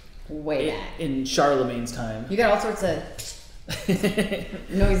way back in Charlemagne's time. You got all sorts of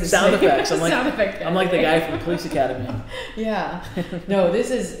noises, sound effects. I'm like the guy from Police Academy. Yeah. No,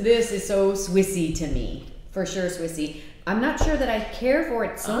 this is so Swissy to me, for sure Swissy. I'm not sure that I care for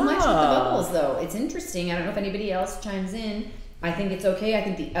it so much with the bubbles, though. It's interesting. I don't know if anybody else chimes in. I think it's okay. I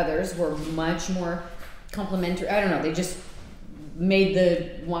think the others were much more complimentary. I don't know. They just made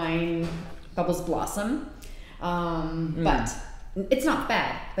the wine bubbles blossom. But it's not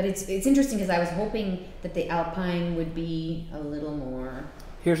bad. But it's interesting because I was hoping that the Alpine would be a little more.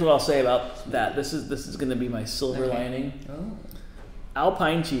 Here's what I'll say about that. This is going to be my silver lining. Oh.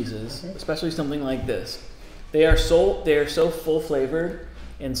 Alpine cheeses, especially something like this, they are so full flavored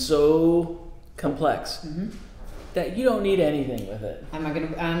and so complex that you don't need anything with it. I'm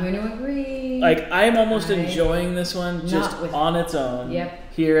gonna agree. Like, I'm almost enjoying this one just on its own.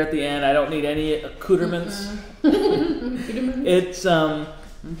 Yep. Here at the end, I don't need any accoutrements. It's I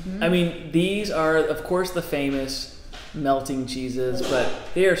mean, these are of course the famous melting cheeses, but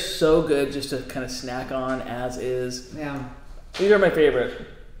they are so good just to kind of snack on as is. Yeah. These are my favorite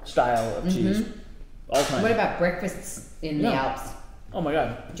style of cheese all time. What about breakfasts in the Alps? Oh my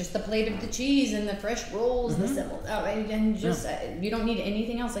god! Just the plate of the cheese and the fresh rolls, the simple, and just you don't need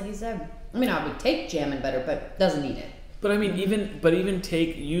anything else, like you said. I mean, I would take jam and butter, but doesn't need it. But I mean, even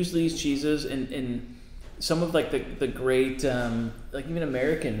use these cheeses in some of like the great like even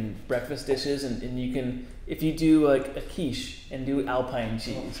American breakfast dishes, and you can, if you do like a quiche and do Alpine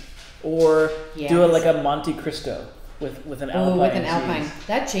cheese, or do like a Monte Cristo. with an Alpine. Oh, with an Alpine.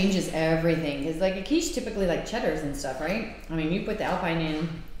 That changes everything. Because like a quiche typically like cheddars and stuff, right? I mean, you put the Alpine in,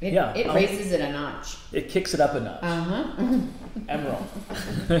 it raises it a notch. It kicks it up a notch. Emerald.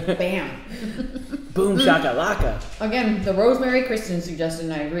 Bam. Boom shakalaka. Again, the rosemary Kristen suggested,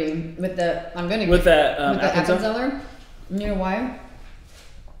 and I agree with the. I'm gonna with the Appenzeller. You know why?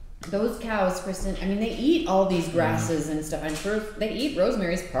 Those cows, Kristen. I mean, they eat all these grasses and stuff. I'm sure they eat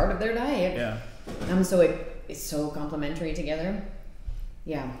rosemary as part of their diet. Yeah. So it's so complementary together.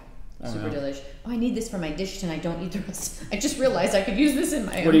 Yeah. Super delish. Oh, I need this for my dish tonight. I don't eat the rest. I just realized I could use this in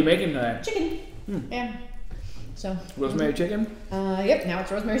my. What are you making tonight? Chicken. Yeah. So. Rosemary chicken. Yep. Now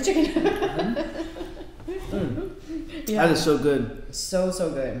it's rosemary chicken. Yeah. That is so good. So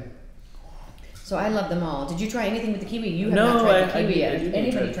good. So I love them all. Did you try anything with the kiwi? You have not tried the kiwi yet. Has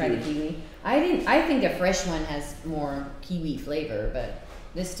anybody tried the kiwi? I didn't. I think a fresh one has more kiwi flavor, but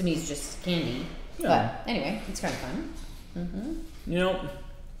this to me is just candy. Yeah. But anyway, it's kind of fun. You know,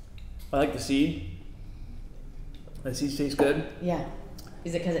 I like the seed. The seed tastes good. Yeah.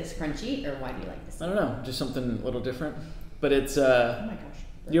 Is it because it's crunchy, or why do you like this? I don't know. Just something a little different. But it's. Oh my gosh.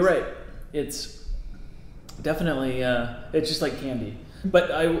 You're right. It's definitely. It's just like candy.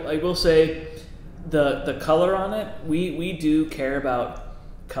 But I will say, the color on it. We do care about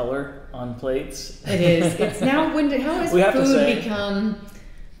color on plates. It is. It's now how has food become?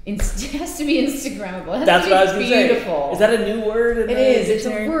 It has to be Instagrammable. That's what I was going to say. Beautiful. Is that a new word? It is. It's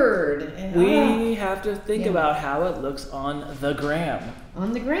a word. We have to think about how it looks on the gram.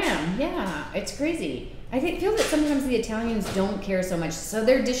 On the gram, yeah. It's crazy. I feel that sometimes the Italians don't care so much. So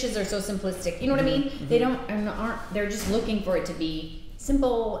their dishes are so simplistic. You know what I mean? They aren't. They're just looking for it to be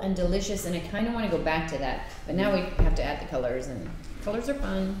simple and delicious. And I kind of want to go back to that. But now we have to add the colors, and colors are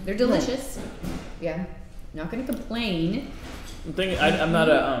fun. They're delicious. Yeah. Not going to complain. The thing, I'm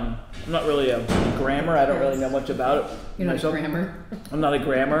not really a grammar. I don't really know much about it. You're not a grammar? I'm not a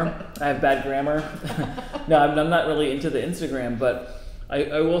grammar. I have bad grammar. No, I'm not really into the Instagram, but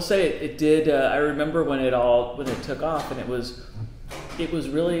I will say it did. I remember when it took off, and it was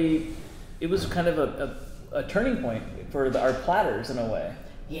kind of a turning point for our platters in a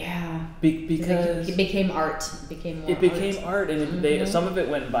and it became art. It became art, and some of it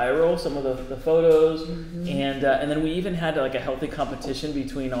went viral. Some of the photos, and then we even had like a healthy competition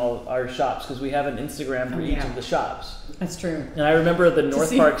between all our shops because we have an Instagram for each of the shops. That's true. And I remember the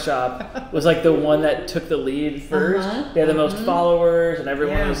North Park shop was like the one that took the lead first. They had the most followers, and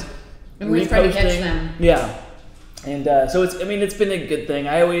everyone was and we tried to catch them. Yeah, and so it's been a good thing.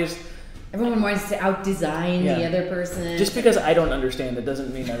 Everyone wants to out-design the other person. Just because I don't understand it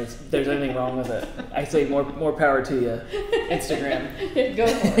doesn't mean that there's anything wrong with it. I say more power to you, Instagram. Go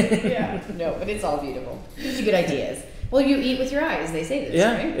for it. Yeah. No, but it's all beautiful. It's good ideas. Well, you eat with your eyes. They say this,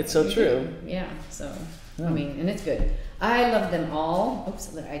 right? Yeah, it's so true. Yeah. So, I mean, and it's good. I love them all.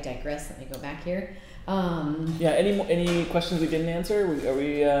 Oops, I digress. Let me go back here. Any questions we didn't answer? Are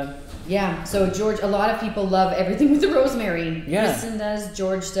we? Yeah. So George, a lot of people love everything with the rosemary. Yeah. Kristen does.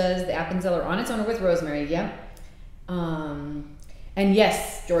 George does. The Appenzeller on its own or with rosemary. Yeah. And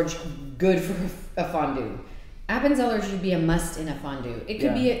yes, George, good for a fondue. Appenzeller should be a must in a fondue. It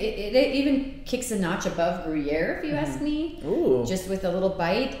could be. It even kicks a notch above Gruyere, if you ask me. Ooh. Just with a little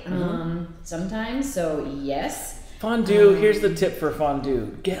bite. Sometimes. So yes. Fondue, here's the tip for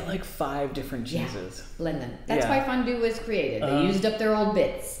fondue. Get like 5 different cheeses. Yeah, blend them. That's why fondue was created. They used up their old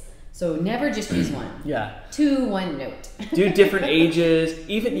bits. So never just use one. Yeah. 2 1 note. Do different ages.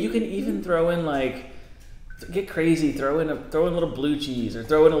 You can even throw in get crazy. Throw in a little blue cheese or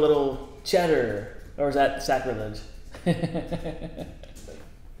throw in a little cheddar. Or is that sacrilege?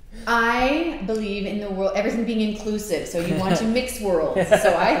 I believe in the world, everything being inclusive. So you want to mix worlds.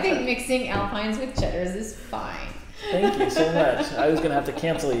 So I think mixing Alpines with cheddars is fine. Thank you so much. I was going to have to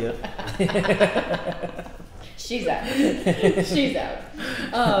cancel you. She's out. She's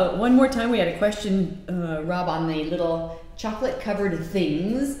out. One more time, we had a question, Rob, on the little chocolate-covered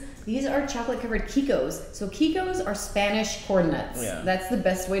things. These are chocolate-covered Kikos. So Kikos are Spanish corn nuts. Yeah. That's the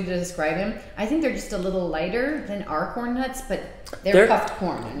best way to describe them. I think they're just a little lighter than our corn nuts, but they're puffed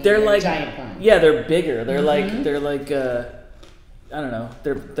corn. They're like giant corn. Yeah, they're bigger. They're like I don't know.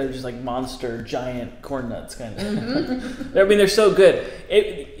 They're just like monster giant corn nuts kind of. I mean, they're so good.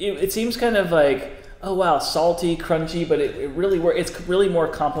 It seems kind of like, oh wow, salty, crunchy, but it really works. It's really more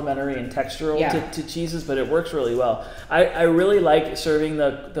complementary and textural to cheeses, but it works really well. I really like serving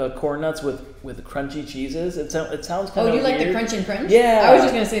the corn nuts with crunchy cheeses. It sounds kind of you like weird. The crunch and crunch? Yeah. I was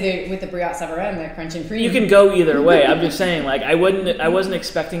just gonna say with the Brillat Savarin, the crunch and cream. You can go either way. I'm just saying, like I wasn't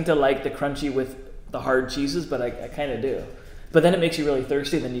expecting to like the crunchy with the hard cheeses, but I kind of do. But then it makes you really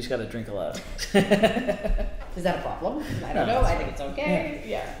thirsty, then you just got to drink a lot. Is that a problem? I don't know. I think it's okay.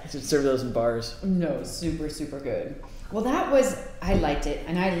 Yeah. You should serve those in bars. No, super, super good. Well, I liked it,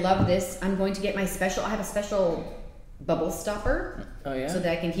 and I love this. I'm going to get I have a special bubble stopper. Oh, yeah? So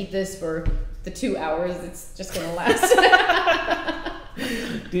that I can keep this for the 2 hours it's just going to last.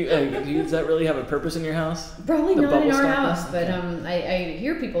 Does that really have a purpose in your house? Probably not in our house, but I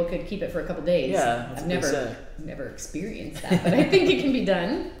hear people could keep it for a couple days. Yeah, I've never experienced that, but I think it can be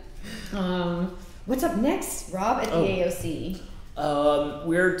done. What's up next, Rob, at the AOC?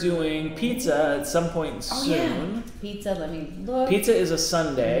 We're doing pizza at some point soon. Yeah. Pizza, let me look. Pizza is a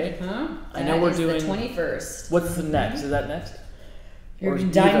Sunday. I know we're doing the 21st. What's the next? Is that next? You're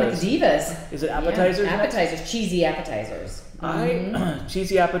dining with the divas. Is it appetizers? Yeah, appetizers, cheesy appetizers.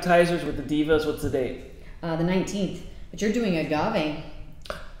 Cheesy appetizers with the divas. What's the date? The 19th. But you're doing agave.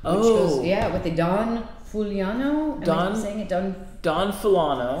 Oh. With the Don Fulano. Am I saying it? Don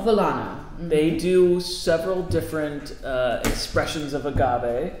Fulano. Mm-hmm. They do several different expressions of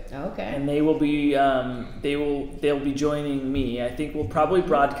agave. Okay. And they will be they'll be joining me. I think we'll probably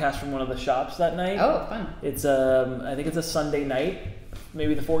broadcast from one of the shops that night. Oh, fun. It's I think it's a Sunday night,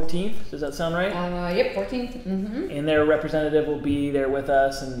 maybe the 14th. Does that sound right? Yep, 14th. Mm-hmm. And their representative will be there with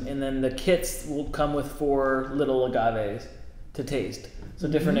us, and then the kits will come with 4 little agaves to taste. So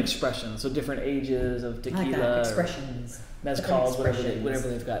different expressions, so different ages of tequila, I like that. Expressions, mezcals, whatever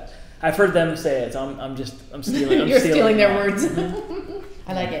they've got. I've heard them say it, so I'm stealing. You're stealing their words.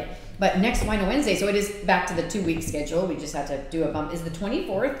 I like it. But next Wino Wednesday, so it is back to the 2-week schedule. We just had to do a bump. Is the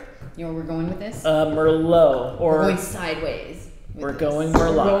 24th? You know where we're going with this? Merlot, or we're going sideways. We're going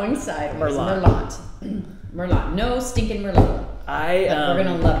Merlot. We're going sideways. Merlot. No stinking Merlot. We're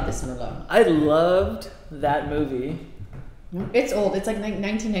gonna love this Merlot. I loved that movie. It's old. It's like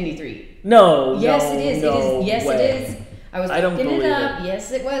 1993. No. Yes, no, it is. No it is. Yes, way. it is. I don't believe it up.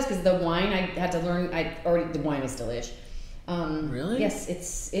 Yes, it was, because the wine I had to learn. The wine is delish. Really? Yes,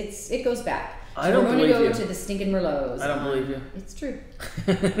 it goes back. So I don't believe you. We're going to go to the stinking Merlots. I don't believe you. It's true.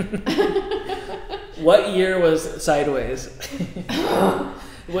 What year was Sideways? It's in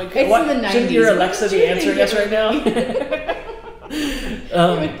the 90s. Shouldn't your Alexa be answering us right now?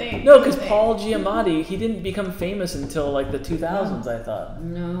 No, because Paul Giamatti, he didn't become famous until like the 2000s, I thought.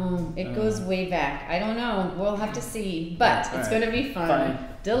 No, it goes way back. I don't know. We'll have to see. But it's going to be fun. Fine.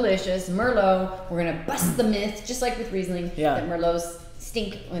 Delicious. Merlot. We're going to bust the myth, just like with Riesling, that Merlots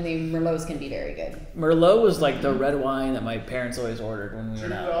stink when the Merlots can be very good. Merlot was like the red wine that my parents always ordered when we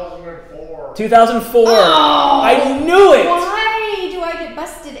went out. 2004. 2004. Oh, I knew it. Why do I get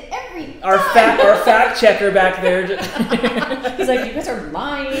busted every time? Our fact checker back there. He's like, you guys are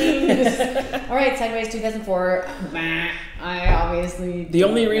lying. All right, Sideways 2004. I obviously. The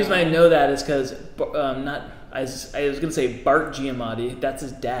only reason I know that is because I was gonna say Bart Giamatti. That's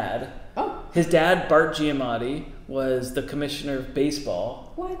his dad. Oh. His dad, Bart Giamatti, was the commissioner of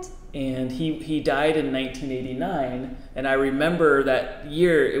baseball. What? And he died in 1989. And I remember that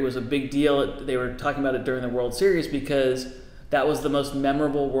year it was a big deal. They were talking about it during the World Series because that was the most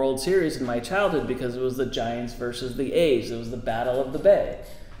memorable World Series in my childhood, because it was the Giants versus the A's. It was the Battle of the Bay.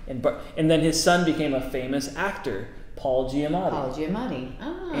 And then his son became a famous actor, Paul Giamatti. Paul Giamatti.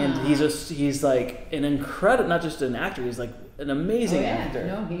 Ah. And he's like an incredible, not just an actor, he's like an amazing actor.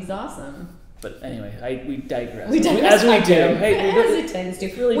 No, he's awesome. But anyway, we digress. As we do. As it tends to.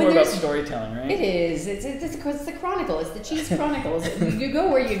 It's really more about storytelling, right? It is. It's the Chronicle. It's the Cheese Chronicles. You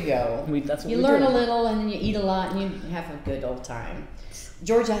go where you go. That's what you learn a little, and then you eat a lot, and you have a good old time.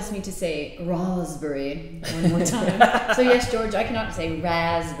 George asked me to say raspberry one more time. So yes, George, I cannot say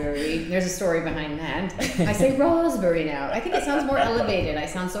raspberry. There's a story behind that. I say raspberry now. I think it sounds more elevated. I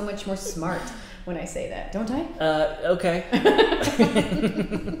sound so much more smart when I say that, don't I? Okay.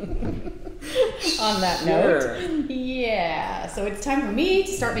 On that note, yeah. So it's time for me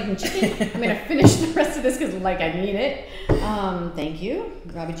to start making chicken. I'm gonna finish the rest of this because, I need it. Thank you,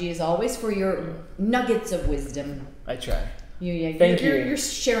 RobbyG, as always, for your nuggets of wisdom. I try. Thank you. You're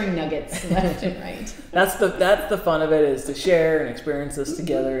sharing nuggets left and right. That's the fun of it, is to share and experience this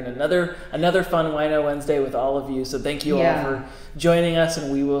together, and another fun Wino Wednesday with all of you. So thank you all for joining us,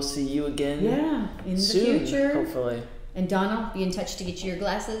 and we will see you again. In soon, the future, hopefully. And Donna, be in touch to get you your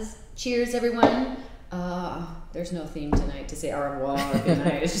glasses. Cheers, everyone. There's no theme tonight to say au revoir or good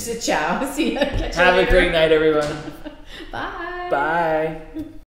night. It's just a ciao. See you. Have a great night, everyone. Bye. Bye.